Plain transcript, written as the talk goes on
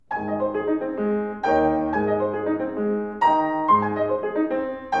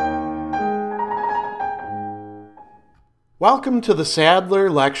Welcome to the Sadler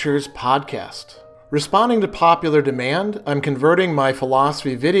Lectures podcast. Responding to popular demand, I'm converting my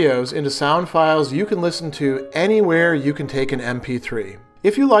philosophy videos into sound files you can listen to anywhere you can take an MP3.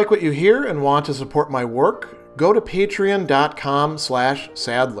 If you like what you hear and want to support my work, go to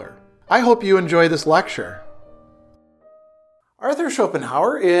patreon.com/Sadler. I hope you enjoy this lecture. Arthur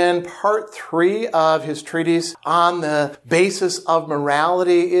Schopenhauer, in part 3 of his treatise on the basis of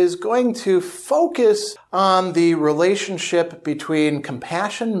morality, is going to focus on the relationship between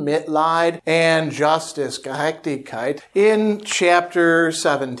compassion, Mitleid, and justice, Gerechtigkeit, in chapter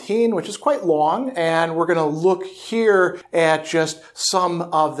 17, which is quite long, and we're going to look here at just some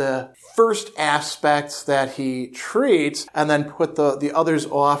of the first aspects that he treats and then put the others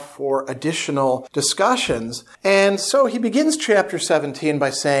off for additional discussions. And so he begins chapter 17 by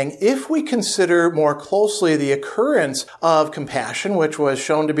saying, if we consider more closely the occurrence of compassion, which was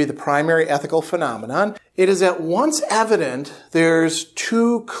shown to be the primary ethical phenomenon, it is at once evident there's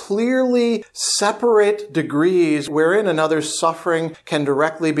two clearly separate degrees wherein another's suffering can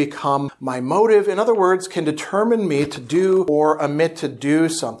directly become my motive. In other words, can determine me to do or omit to do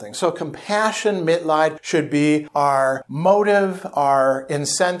something. So compassion, Mitleid, should be our motive, our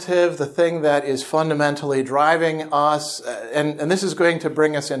incentive, the thing that is fundamentally driving us. And this is going to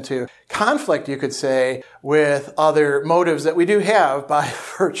bring us into conflict, you could say, with other motives that we do have by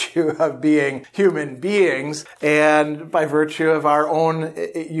virtue of being human beings and by virtue of our own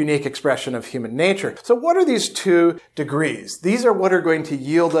unique expression of human nature. So what are these two degrees? These are what are going to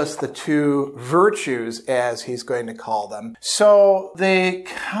yield us the two virtues, as he's going to call them. So they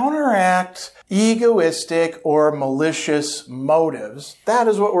counteract egoistic or malicious motives. That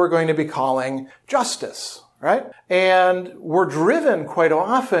is what we're going to be calling justice. Right? And we're driven quite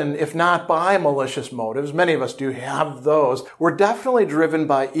often, if not by malicious motives, many of us do have those, we're definitely driven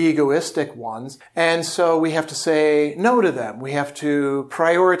by egoistic ones, and so we have to say no to them. We have to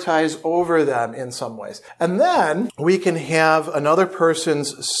prioritize over them in some ways. And then we can have another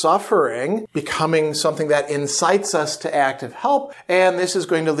person's suffering becoming something that incites us to active help, and this is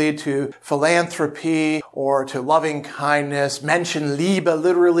going to lead to philanthropy or to loving kindness, Menschenliebe,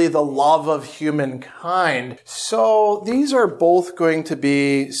 literally the love of humankind. So these are both going to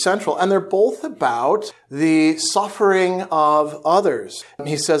be central, and they're both about the suffering of others.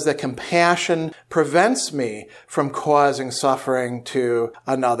 He says that compassion prevents me from causing suffering to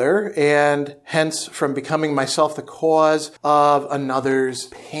another, and hence from becoming myself the cause of another's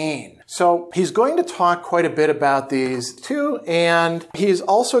pain. So he's going to talk quite a bit about these two, and he's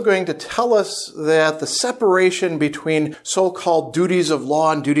also going to tell us that the separation between so-called duties of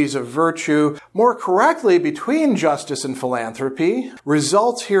law and duties of virtue, more correctly between justice and philanthropy,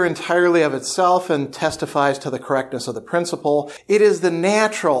 results here entirely of itself and testifies to the correctness of the principle. It is the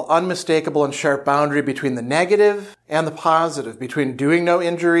natural, unmistakable, and sharp boundary between the negative and the positive, between doing no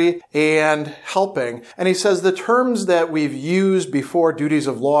injury and helping. And he says the terms that we've used before, duties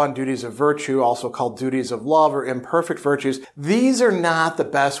of law and duties of virtue, also called duties of love or imperfect virtues, these are not the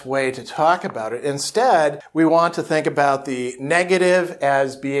best way to talk about it. Instead, we want to think about the negative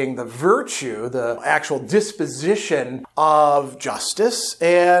as being the virtue, the actual disposition of justice,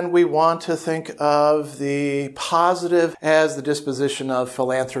 and we want to think of the positive as the disposition of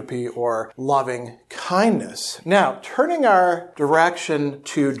philanthropy or loving kindness. Now, turning our direction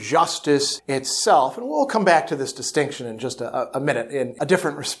to justice itself, and we'll come back to this distinction in just a minute in a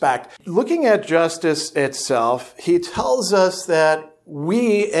different respect. Looking at justice itself, he tells us that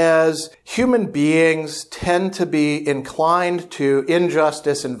we as human beings tend to be inclined to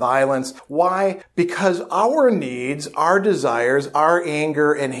injustice and violence. Why? Because our needs, our desires, our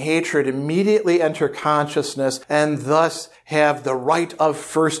anger and hatred immediately enter consciousness and thus have the right of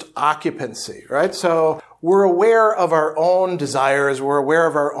first occupancy, right? So we're aware of our own desires, we're aware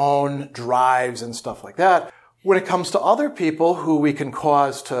of our own drives and stuff like that. When it comes to other people who we can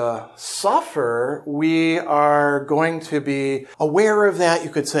cause to suffer, we are going to be aware of that, you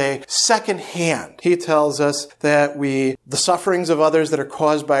could say, secondhand. He tells us that the sufferings of others that are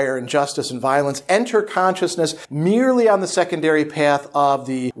caused by our injustice and violence enter consciousness merely on the secondary path of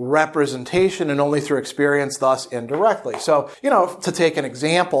the representation and only through experience, thus indirectly. So, to take an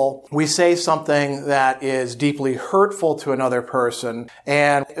example, we say something that is deeply hurtful to another person,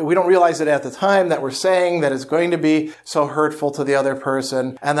 and we don't realize it at the time that we're saying that is going to be so hurtful to the other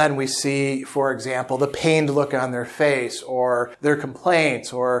person. And then we see, for example, the pained look on their face or their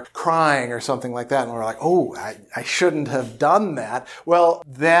complaints or crying or something like that. And we're like, oh, I shouldn't have done that. Well,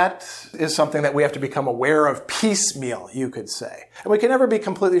 that is something that we have to become aware of piecemeal, you could say. And we can never be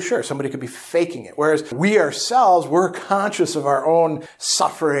completely sure. Somebody could be faking it. Whereas we ourselves, we're conscious of our own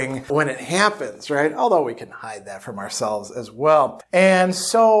suffering when it happens, right? Although we can hide that from ourselves as well. And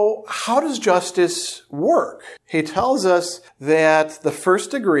so how does justice work? He tells us that the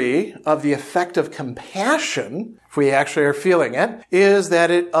first degree of the effect of compassion, if we actually are feeling it, is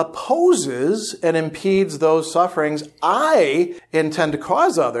that it opposes and impedes those sufferings I intend to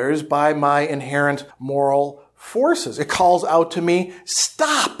cause others by my inherent moral forces. It calls out to me,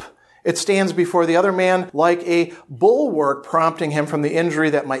 stop! It stands before the other man like a bulwark, prompting him from the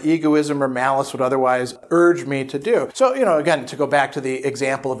injury that my egoism or malice would otherwise urge me to do. So, again, to go back to the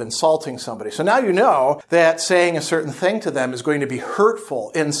example of insulting somebody. So now you know that saying a certain thing to them is going to be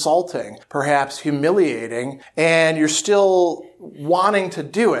hurtful, insulting, perhaps humiliating, and you're still wanting to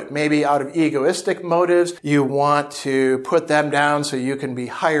do it, maybe out of egoistic motives. You want to put them down so you can be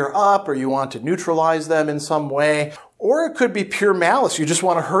higher up, or you want to neutralize them in some way. Or it could be pure malice. You just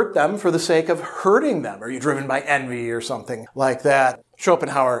want to hurt them for the sake of hurting them. Or you're driven by envy or something like that.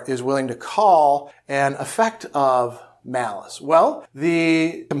 Schopenhauer is willing to call an effect of malice. Well,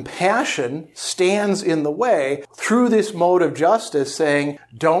 the compassion stands in the way through this mode of justice saying,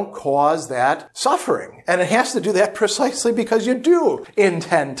 don't cause that suffering. And it has to do that precisely because you do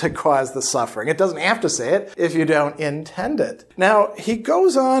intend to cause the suffering. It doesn't have to say it if you don't intend it. Now, he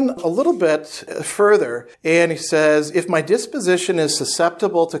goes on a little bit further and he says, if my disposition is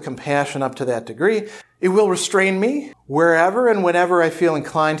susceptible to compassion up to that degree, it will restrain me wherever and whenever I feel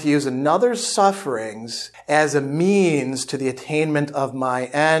inclined to use another's sufferings as a means to the attainment of my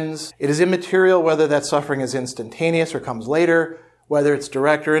ends. It is immaterial whether that suffering is instantaneous or comes later, whether it's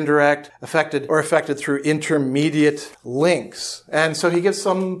direct or indirect, affected through intermediate links. And so he gives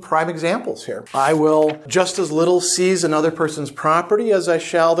some prime examples here. I will just as little seize another person's property as I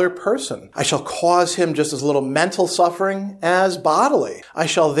shall their person. I shall cause him just as little mental suffering as bodily. I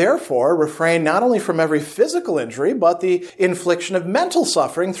shall therefore refrain not only from every physical injury, but the infliction of mental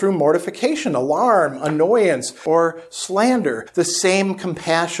suffering through mortification, alarm, annoyance, or slander. The same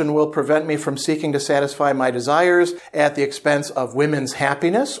compassion will prevent me from seeking to satisfy my desires at the expense of women's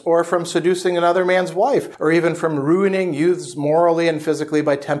happiness, or from seducing another man's wife, or even from ruining youths morally and physically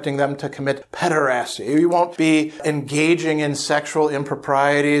by tempting them to commit pederasty. You won't be engaging in sexual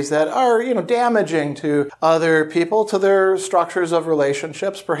improprieties that are, damaging to other people, to their structures of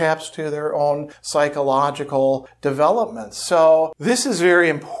relationships, perhaps to their own psychological development. So this is very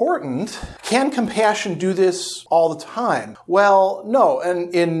important. Can compassion do this all the time? Well, no.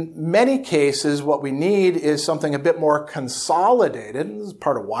 And in many cases, what we need is something a bit more consolidated. This is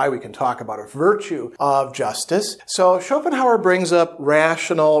part of why we can talk about a virtue of justice. So Schopenhauer brings up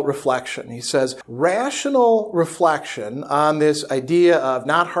rational reflection. He says, rational reflection on this idea of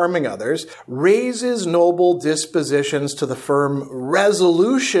not harming others raises noble dispositions to the firm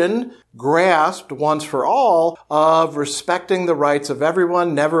resolution grasped once for all of respecting the rights of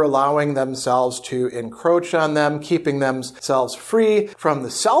everyone, never allowing themselves to encroach on them, keeping themselves free from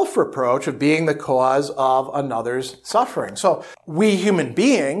the self-reproach of being the cause of another's suffering. So we human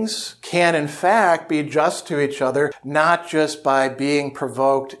beings can in fact be just to each other, not just by being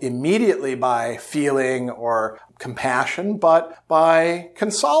provoked immediately by feeling or compassion, but by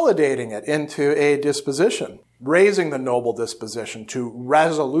consolidating it into a disposition, raising the noble disposition to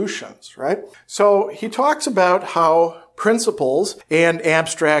resolutions, right? So he talks about how principles and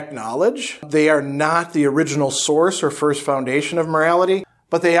abstract knowledge, they are not the original source or first foundation of morality,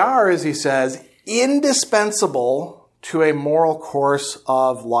 but they are, as he says, indispensable to a moral course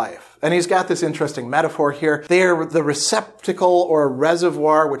of life. And he's got this interesting metaphor here. They are the receptacle or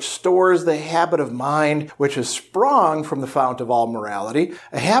reservoir which stores the habit of mind which is sprung from the fount of all morality,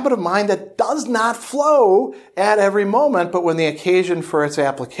 a habit of mind that does not flow at every moment, but when the occasion for its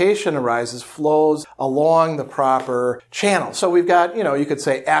application arises, flows along the proper channel. So we've got, you could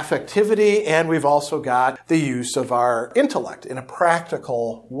say affectivity, and we've also got the use of our intellect in a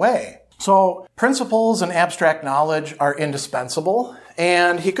practical way. So principles and abstract knowledge are indispensable.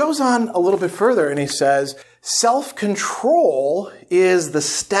 And he goes on a little bit further and he says, self-control is the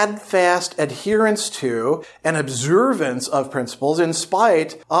steadfast adherence to and observance of principles in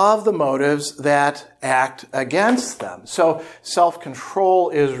spite of the motives that act against them. So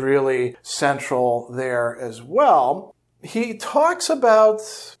self-control is really central there as well. he talks about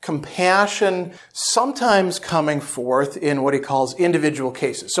compassion sometimes coming forth in what he calls individual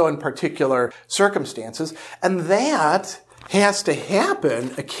cases, so in particular circumstances, and that has to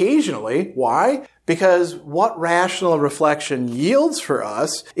happen occasionally. Why? Because what rational reflection yields for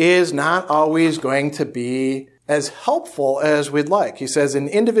us is not always going to be as helpful as we'd like. He says, in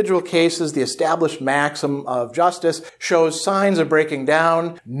individual cases, the established maxim of justice shows signs of breaking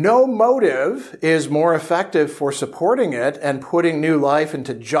down. No motive is more effective for supporting it and putting new life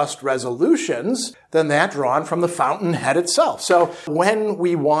into just resolutions than that drawn from the fountainhead itself. So when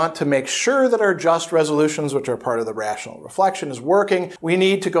we want to make sure that our just resolutions, which are part of the rational reflection, is working, we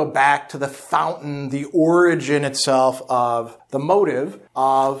need to go back to the fountain, the origin itself of the motive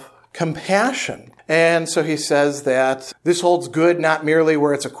of compassion. And so he says that this holds good not merely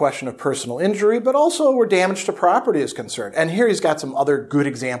where it's a question of personal injury, but also where damage to property is concerned. And here he's got some other good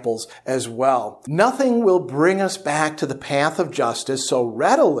examples as well. Nothing will bring us back to the path of justice so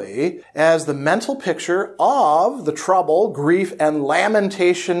readily as the mental picture of the trouble, grief, and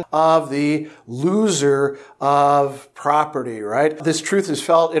lamentation of the loser of property, right? This truth is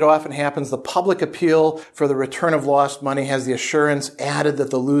felt. It often happens. The public appeal for the return of lost money has the assurance added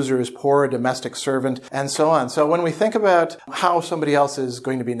that the loser is poor, a domestic servant, and so on. So when we think about how somebody else is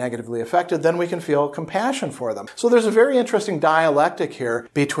going to be negatively affected, then we can feel compassion for them. So there's a very interesting dialectic here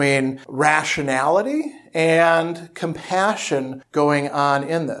between rationality and compassion going on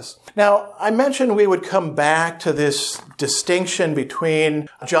in this. Now, I mentioned we would come back to this distinction between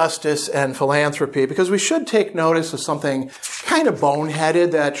justice and philanthropy because we should take notice of something kind of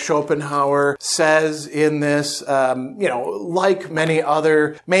boneheaded that Schopenhauer says in this. Like many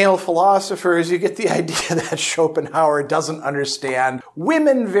other male philosophers, you get the idea that Schopenhauer doesn't understand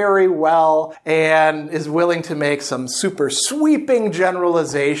women very well and is willing to make some super sweeping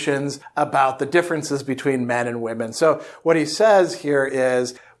generalizations about the differences between men and women. So what he says here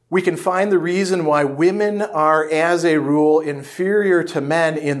is, we can find the reason why women are, as a rule, inferior to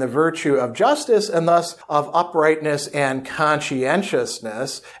men in the virtue of justice and thus of uprightness and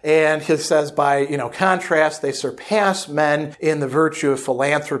conscientiousness. And he says, by contrast, they surpass men in the virtue of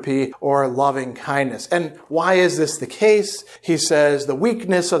philanthropy or loving kindness. And why is this the case? He says, the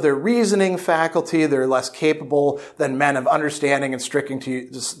weakness of their reasoning faculty, they're less capable than men of understanding and sticking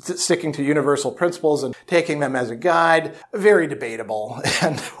to universal principles and taking them as a guide. Very debatable.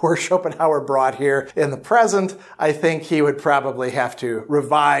 And were Schopenhauer brought here in the present, I think he would probably have to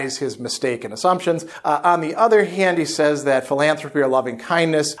revise his mistaken assumptions. On the other hand, he says that philanthropy or loving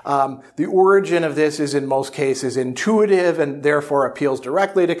kindness, the origin of this is in most cases intuitive and therefore appeals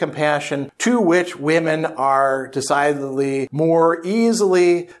directly to compassion, to which women are decidedly more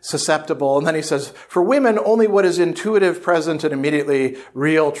easily susceptible. And then he says, for women, only what is intuitive, present, and immediately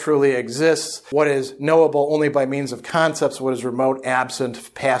real truly exists. What is knowable only by means of concepts, what is remote,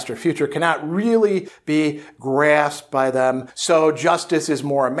 absent, past, or future cannot really be grasped by them. So justice is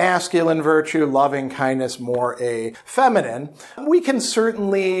more a masculine virtue, loving kindness more a feminine. We can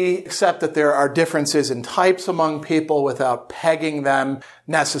certainly accept that there are differences in types among people without pegging them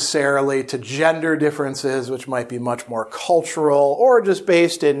necessarily to gender differences, which might be much more cultural or just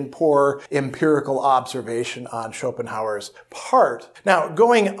based in poor empirical observation on Schopenhauer's part. Now,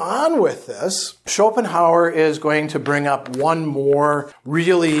 going on with this, Schopenhauer is going to bring up one more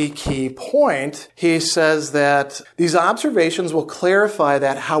really key point. He says that these observations will clarify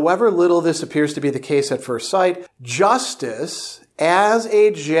that however little this appears to be the case at first sight, justice as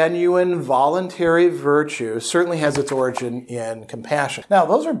a genuine voluntary virtue certainly has its origin in compassion. Now,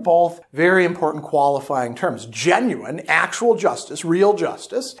 those are both very important qualifying terms. Genuine, actual justice, real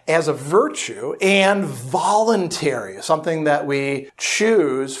justice, as a virtue, and voluntary, something that we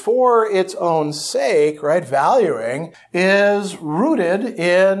choose for its own sake, right, valuing, is rooted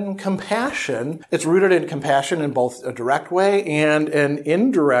in compassion. It's rooted in compassion in both a direct way and an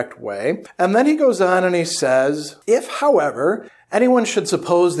indirect way. And then he goes on and he says, if, however, anyone should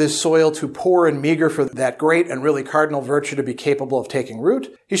suppose this soil too poor and meager for that great and really cardinal virtue to be capable of taking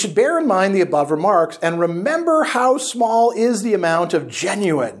root, he should bear in mind the above remarks and remember how small is the amount of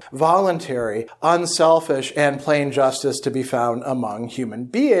genuine, voluntary, unselfish, and plain justice to be found among human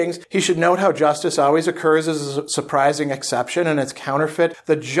beings. He should note how justice always occurs as a surprising exception and its counterfeit,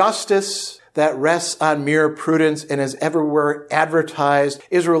 the justice that rests on mere prudence and is everywhere advertised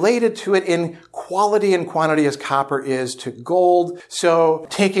is related to it in quality and quantity as copper is to gold. So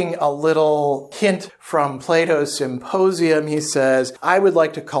taking a little hint from Plato's Symposium, he says, I would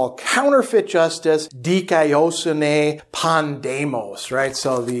like to call counterfeit justice dikaiosune pandemos, right?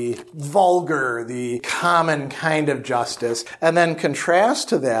 So the vulgar, the common kind of justice. And then contrast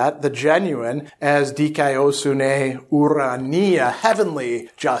to that the genuine as dikaiosune urania, heavenly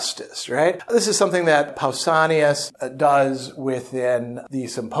justice, right? This is something that Pausanias does within the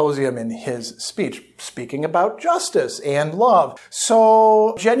Symposium in his speech, speaking about justice and love.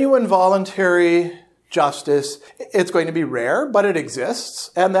 So genuine voluntary justice, it's going to be rare, but it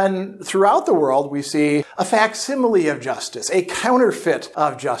exists. And then throughout the world, we see a facsimile of justice, a counterfeit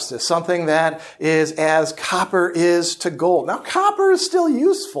of justice, something that is as copper is to gold. Now, copper is still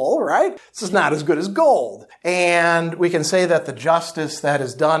useful, right? This is not as good as gold. And we can say that the justice that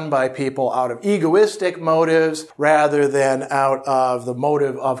is done by people out of egoistic motives rather than out of the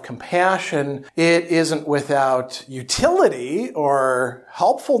motive of compassion, it isn't without utility or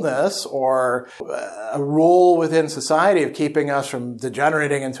helpfulness or a role within society of keeping us from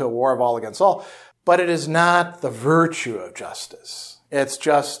degenerating into a war of all against all. But it is not the virtue of justice. It's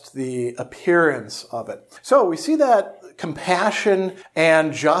just the appearance of it. So we see that compassion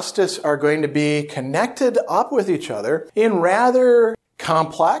and justice are going to be connected up with each other in rather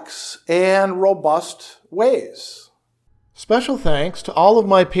complex and robust ways. Special thanks to all of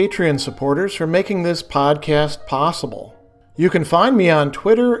my Patreon supporters for making this podcast possible. You can find me on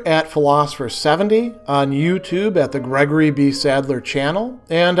Twitter at Philosopher70, on YouTube at the Gregory B. Sadler channel,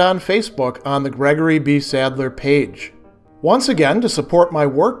 and on Facebook on the Gregory B. Sadler page. Once again, to support my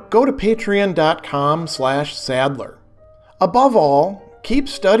work, go to patreon.com/Sadler. Above all, keep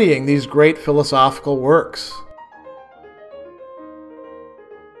studying these great philosophical works.